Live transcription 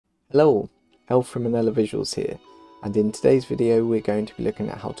Hello, Elf from Manila Visuals here, and in today's video we're going to be looking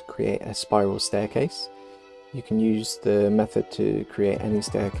at how to create a spiral staircase. You can use the method to create any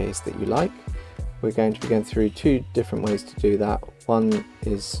staircase that you like. We're going to be going through two different ways to do that. One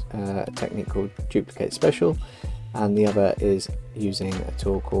is a technique called DUPLCATE Special, and the other is using a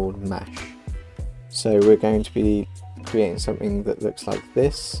tool called Mesh. So we're going to be creating something that looks like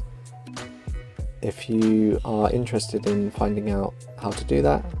this. If you are interested in finding out how to do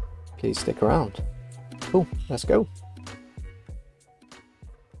that, please stick around. Cool, let's go.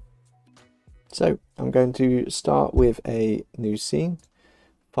 So I'm going to start with a new scene,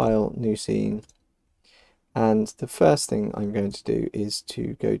 file, new scene, and the first thing I'm going to do is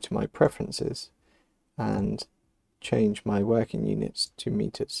to go to my preferences and change my working units to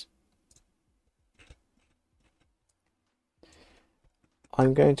meters.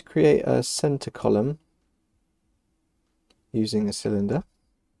 I'm going to create a center column using a cylinder,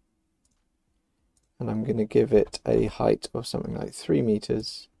 and I'm going to give it a height of something like 3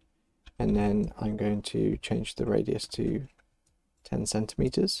 meters, and then I'm going to change the radius to 10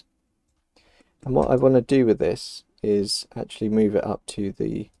 centimeters. And what I want to do with this is actually move it up to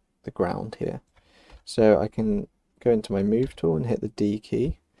the ground here. So I can go into my move tool and hit the D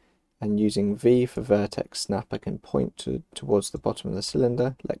key, and using V for vertex snap I can point towards the bottom of the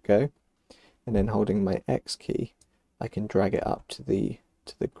cylinder, let go, and then holding my X key I can drag it up to the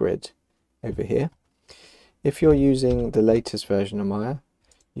grid over here. If you're using the latest version of Maya,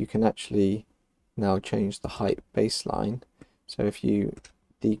 you can actually now change the height baseline. So if you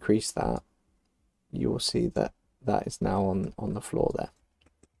decrease that, you will see that that is now on the floor there.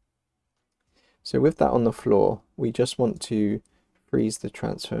 So with that on the floor, we just want to freeze the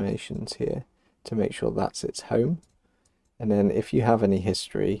transformations here to make sure that's its home. And then if you have any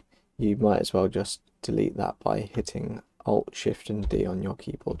history, you might as well just delete that by hitting Alt, Shift and D on your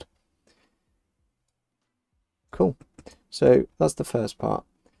keyboard. Cool, so that's the first part.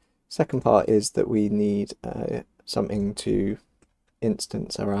 Second part is that we need something to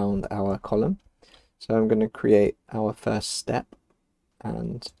instance around our column. So I'm going to create our first step,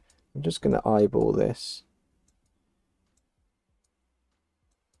 and I'm just going to eyeball this.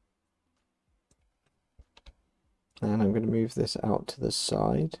 And I'm going to move this out to the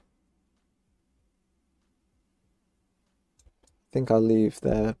side. I think I'll leave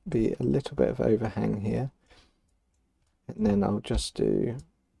there be a little bit of overhang here. And then I'll just do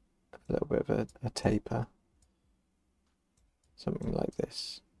a little bit of a taper, something like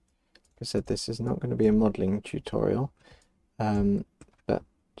this. Like I said, this is not going to be a modelling tutorial, but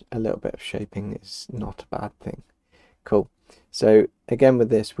a little bit of shaping is not a bad thing. Cool. So again with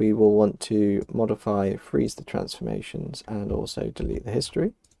this we will want to modify, freeze the transformations, and also delete the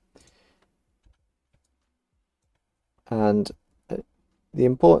history. And the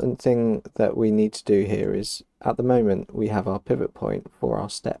important thing that we need to do here is, at the moment we have our pivot point for our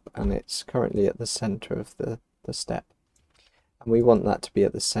step, and it's currently at the center of the step, and we want that to be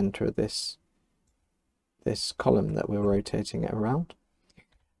at the center of this column that we're rotating it around.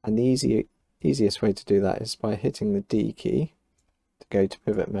 And the easiest way to do that is by hitting the D key to go to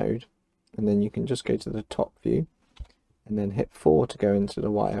pivot mode, and then you can just go to the top view and then hit 4 to go into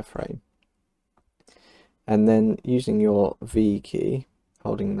the wireframe, and then using your V key,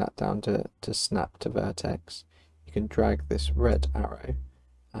 holding that down to snap to vertex, you can drag this red arrow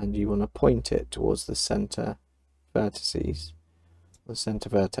and you want to point it towards the center vertices, the center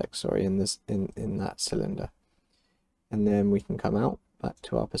vertex, sorry, in that cylinder. And then we can come out back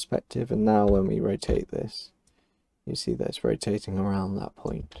to our perspective, and now when we rotate this, you see that it's rotating around that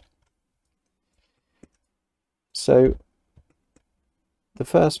point. So the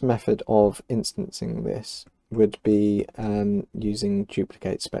first method of instancing this would be using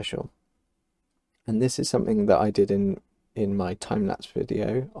DUPLCATE Special, and this is something that I did in my time-lapse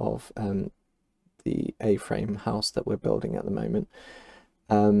video of the A-frame house that we're building at the moment.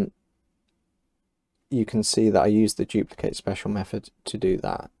 You can see that I used the DUPLCATE Special method to do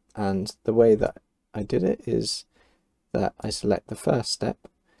that, and the way that I did it is that I select the first step,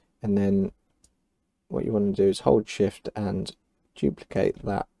 and then what you want to do is hold Shift and duplicate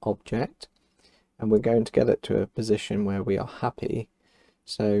that object, and we're going to get it to a position where we are happy.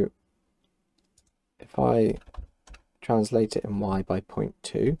 So if I translate it in Y by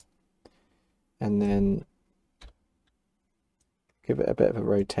 0.2 and then give it a bit of a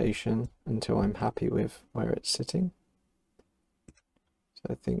rotation until I'm happy with where it's sitting. So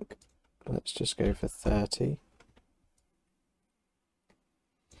I think let's just go for 30.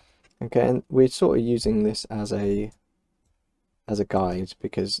 Okay, and we're sort of using this as a guide,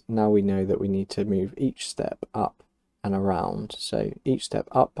 because now we know that we need to move each step up and around. So each step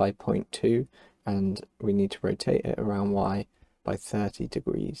up by 0.2, and we need to rotate it around Y by 30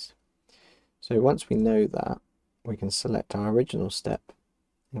 degrees. So once we know that, we can select our original step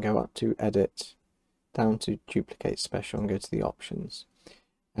and go up to Edit, down to Duplicate Special, and go to the options.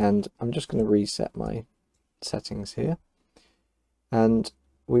 And I'm just going to reset my settings here. And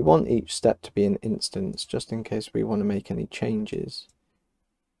we want each step to be an instance, just in case we want to make any changes.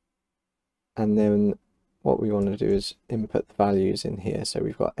 And then what we want to do is input the values in here. So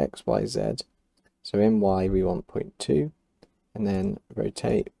we've got X, Y, Z. So in Y we want 0.2, and then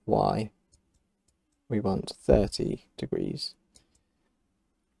rotate Y, we want 30 degrees.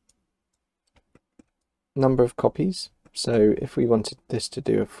 Number of copies. So if we wanted this to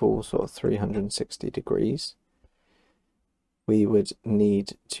do a full sort of 360 degrees, we would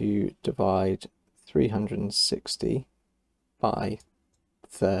need to divide 360 by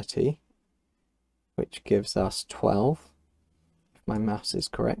 30, which gives us 12, if my maths is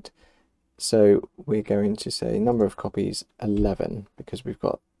correct. So we're going to say number of copies 11, because we've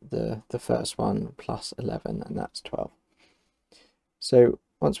got the first one plus 11, and that's 12. So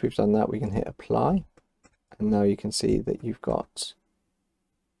once we've done that, we can hit apply, and now you can see that you've got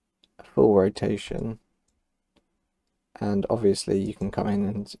a full rotation. And obviously you can come in,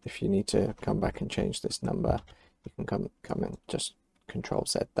 and if you need to come back and change this number, you can come in, just Control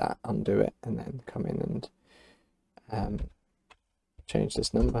Z that, undo it, and then come in and change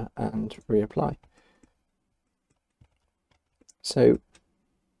this number and reapply. So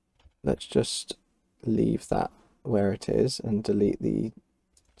let's just leave that where it is and delete the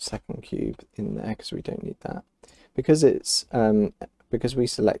second cube in there, because we don't need that. Because it's because we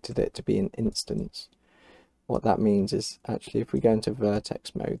selected it to be an instance, what that means is actually if we go into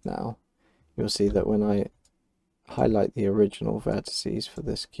vertex mode now, you'll see that when I highlight the original vertices for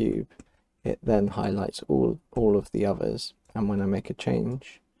this cube, it then highlights all of the others, and when I make a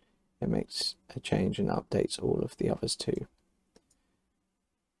change, it makes a change and updates all of the others too.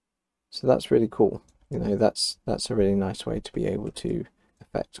 So that's really cool. You know, that's a really nice way to be able to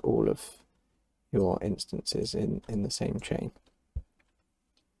affect all of your instances in the same chain.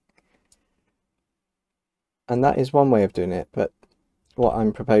 And that is one way of doing it, but what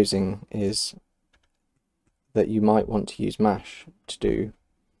I'm proposing is that you might want to use Mesh to do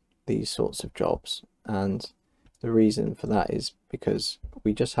these sorts of jobs, and the reason for that is because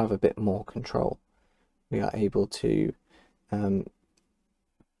we just have a bit more control. We are able to do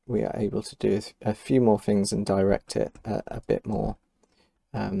a few more things and direct it a bit more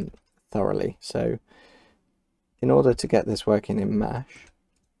thoroughly. So in order to get this working in Mesh,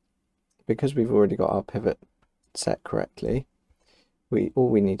 because we've already got our pivot set correctly, all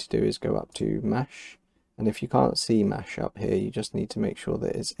we need to do is go up to Mesh, and if you can't see Mesh up here, you just need to make sure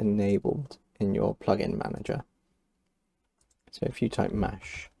that it's enabled in your plugin manager. So if you type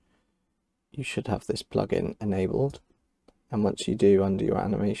Mesh, you should have this plugin enabled, and once you do, under your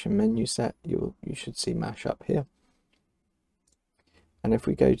animation menu set, you should see Mesh up here. And if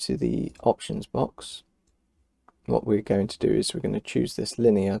we go to the options box, what we're going to do is we're going to choose this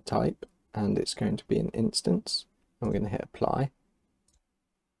linear type, and it's going to be an instance, and we're going to hit apply.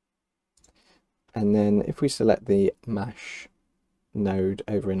 And then if we select the Mesh node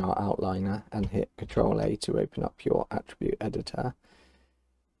over in our outliner and hit Control A to open up your attribute editor,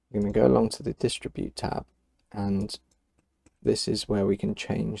 we're going to go along to the distribute tab, and this is where we can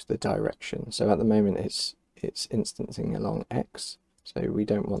change the direction. So at the moment it's instancing along X, so we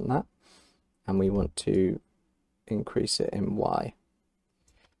don't want that, and we want to increase it in Y.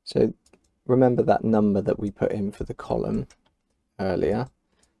 So remember that number that we put in for the column earlier?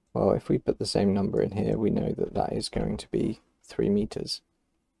 Well, if we put the same number in here, we know that that is going to be 3 meters.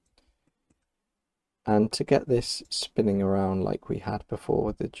 And to get this spinning around like we had before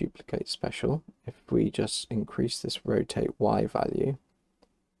with the duplicate special, if we just increase this rotate Y value,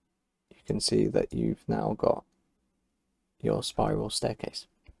 you can see that you've now got your spiral staircase.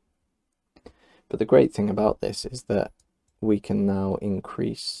 But the great thing about this is that we can now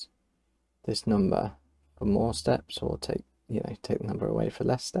increase this number for more steps, or take the number away for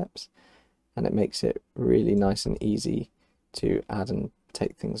less steps, and it makes it really nice and easy to add and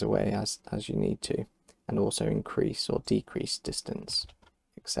take things away as you need to, and also increase or decrease distance,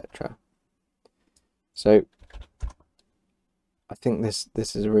 etc. So I think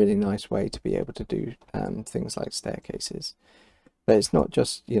this is a really nice way to be able to do things like staircases. But it's not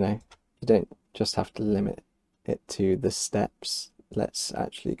just, you don't just have to limit it to the steps. Let's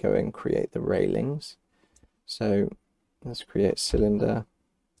actually go and create the railings. So let's create cylinder,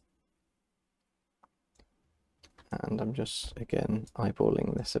 and I'm just again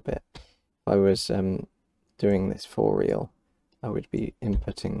eyeballing this a bit. If I was doing this for real, I would be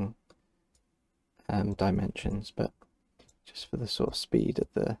inputting dimensions, but just for the sort of speed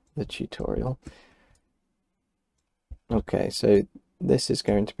of the tutorial. Okay, so this is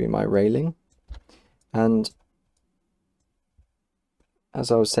going to be my railing, and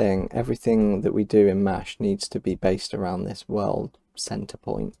as I was saying, everything that we do in MASH needs to be based around this world center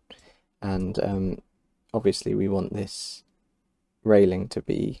point, and obviously we want this railing to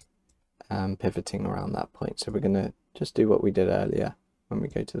be pivoting around that point. So we're going to just do what we did earlier when we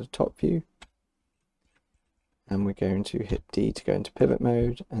go to the top view, and we're going to hit D to go into pivot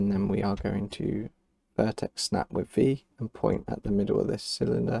mode, and then we are going to vertex snap with V and point at the middle of this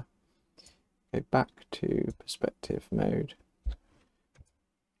cylinder. Go back to perspective mode,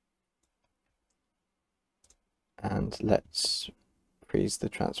 and let's freeze the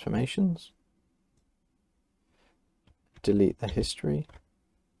transformations, delete the history,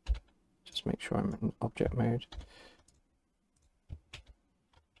 just make sure I'm in object mode.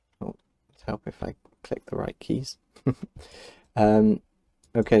 Oh, let's help if I click the right keys.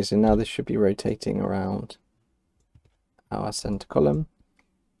 Okay, so now this should be rotating around our center column,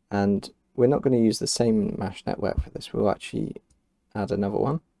 and we're not going to use the same mesh network for this. We'll actually add another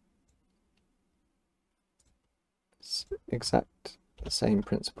one. It's exact the same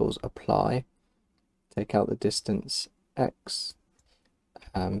principles apply. Take out the distance X,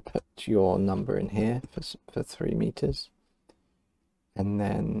 put your number in here for 3 meters, and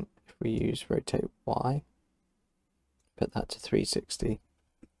then if we use rotate Y, put that to 360.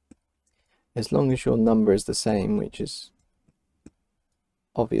 As long as your number is the same, which is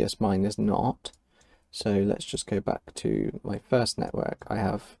obvious, mine is not. So let's just go back to my first network. I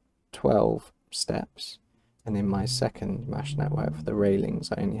have 12 steps, and in my second mesh network for the railings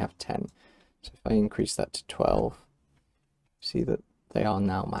I only have 10. So if I increase that to 12, see that they are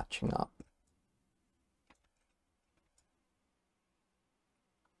now matching up.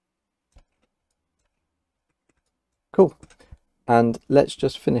 Cool. And let's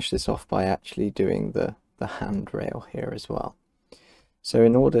just finish this off by actually doing the handrail here as well. So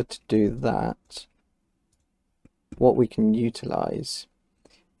in order to do that, what we can utilize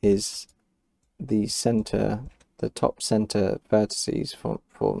is the top center vertices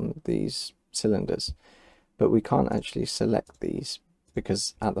from these cylinders, but we can't actually select these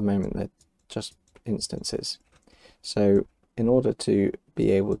because at the moment they're just instances. So in order to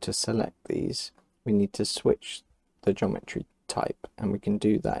be able to select these, we need to switch the geometry type, and we can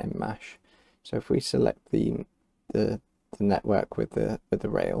do that in MASH. So if we select the network with the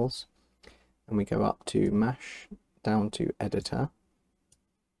rails, and we go up to MASH down to editor,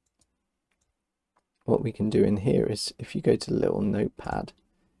 what we can do in here is, if you go to the little notepad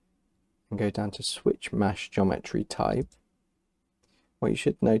and go down to switch MASH geometry type, what you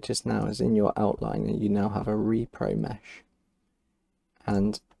should notice now is in your outliner you now have a repro mesh,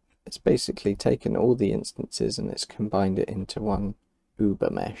 and it's basically taken all the instances and it's combined it into one uber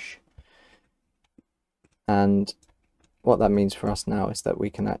mesh. And what that means for us now is that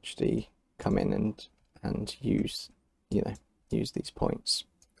we can actually come in and use these points,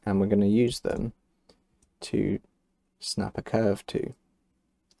 and we're going to use them to snap a curve to.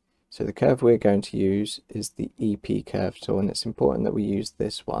 So the curve we're going to use is the EP curve tool, and it's important that we use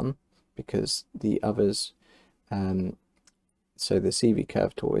this one because the others, so the CV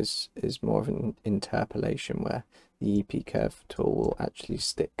curve tool is more of an interpolation, where the EP curve tool will actually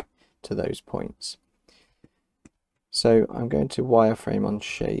stick to those points. So I'm going to wireframe on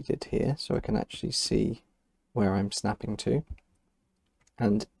shaded here so I can actually see where I'm snapping to,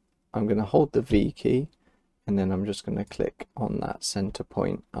 and I'm going to hold the V key, and then I'm just going to click on that center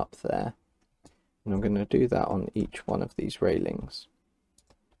point up there, and I'm going to do that on each one of these railings.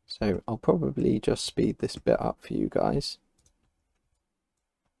 So I'll probably just speed this bit up for you guys.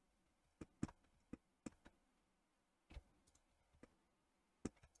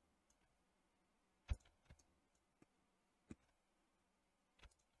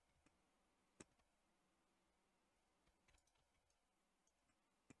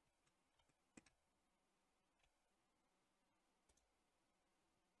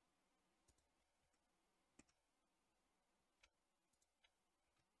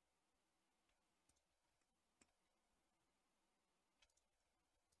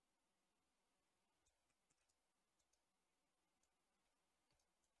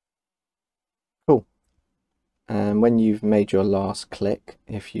 Cool. And when you've made your last click,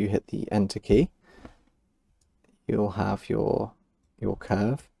 if you hit the enter key, you'll have your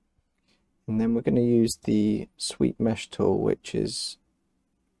curve. And then we're going to use the sweep mesh tool, which is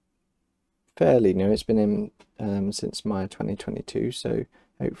fairly new. It's been in since Maya 2022, so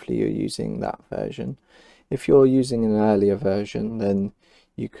hopefully you're using that version. If you're using an earlier version, then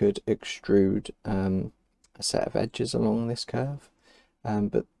you could extrude a set of edges along this curve,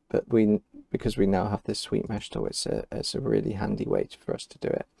 but because we now have this sweep mesh tool, it's a really handy way for us to do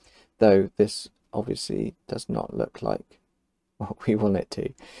it, though this obviously does not look like what we want it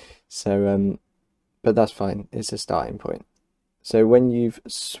to. So but that's fine, it's a starting point. So when you've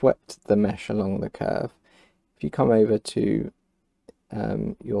swept the mesh along the curve, if you come over to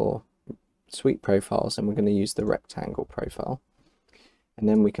your sweep profiles, and we're going to use the rectangle profile, and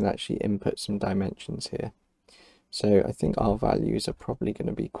then we can actually input some dimensions here. So I think our values are probably going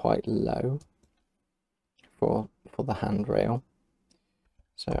to be quite low for the handrail.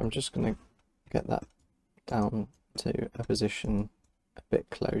 So I'm just going to get that down to a position a bit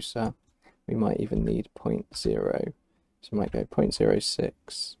closer. We might even need 0.0. So we might go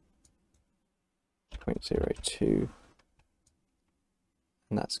 0.06, 0.02,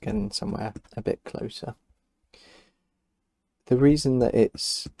 and that's getting somewhere a bit closer. The reason that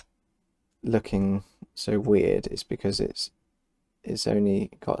it's looking so weird is because it's only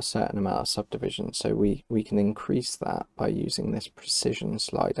got a certain amount of subdivision, so we can increase that by using this precision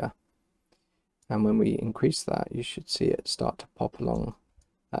slider, and when we increase that, you should see it start to pop along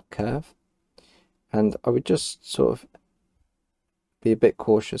that curve. And I would just sort of be a bit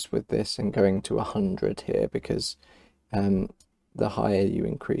cautious with this and going to 100 here, because the higher you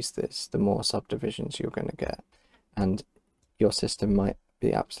increase this, the more subdivisions you're going to get, and your system might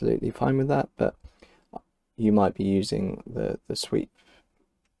be absolutely fine with that, but you might be using the sweep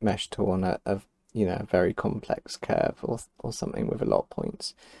mesh tool on a a very complex curve or something with a lot of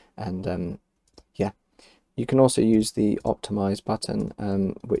points. And yeah, you can also use the optimize button,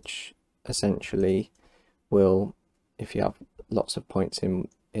 which essentially will, if you have lots of points in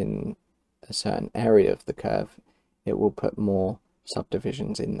a certain area of the curve, it will put more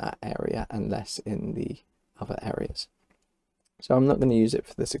subdivisions in that area and less in the other areas. So I'm not going to use it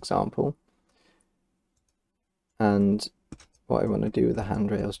for this example. And what I want to do with the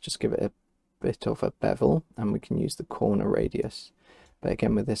handrail is just give it a bit of a bevel, and we can use the corner radius. But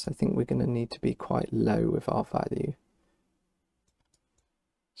again, with this, I think we're going to need to be quite low with our value.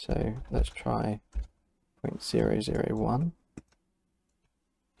 So let's try 0.001.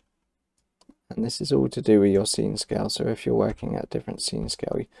 And this is all to do with your scene scale. So if you're working at a different scene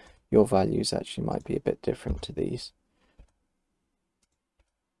scale, your values actually might be a bit different to these.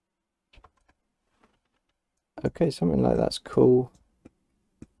 Okay, something like that's cool.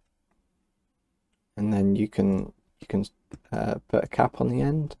 And then you can put a cap on the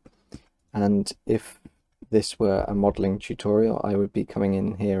end. And if this were a modeling tutorial, I would be coming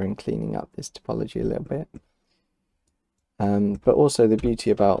in here and cleaning up this topology a little bit. But also the beauty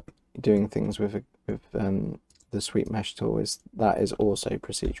about doing things with the sweep mesh tool is that is also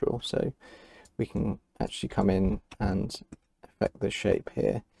procedural. So we can actually come in and affect the shape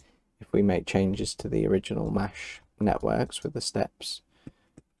here. If we make changes to the original mesh networks with the steps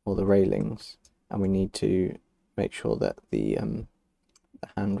or the railings, and we need to make sure that the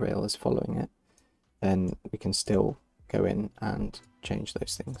handrail is following it, then we can still go in and change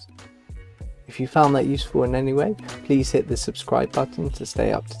those things. If you found that useful in any way, please hit the subscribe button to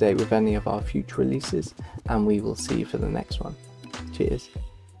stay up to date with any of our future releases, and we will see you for the next one. Cheers.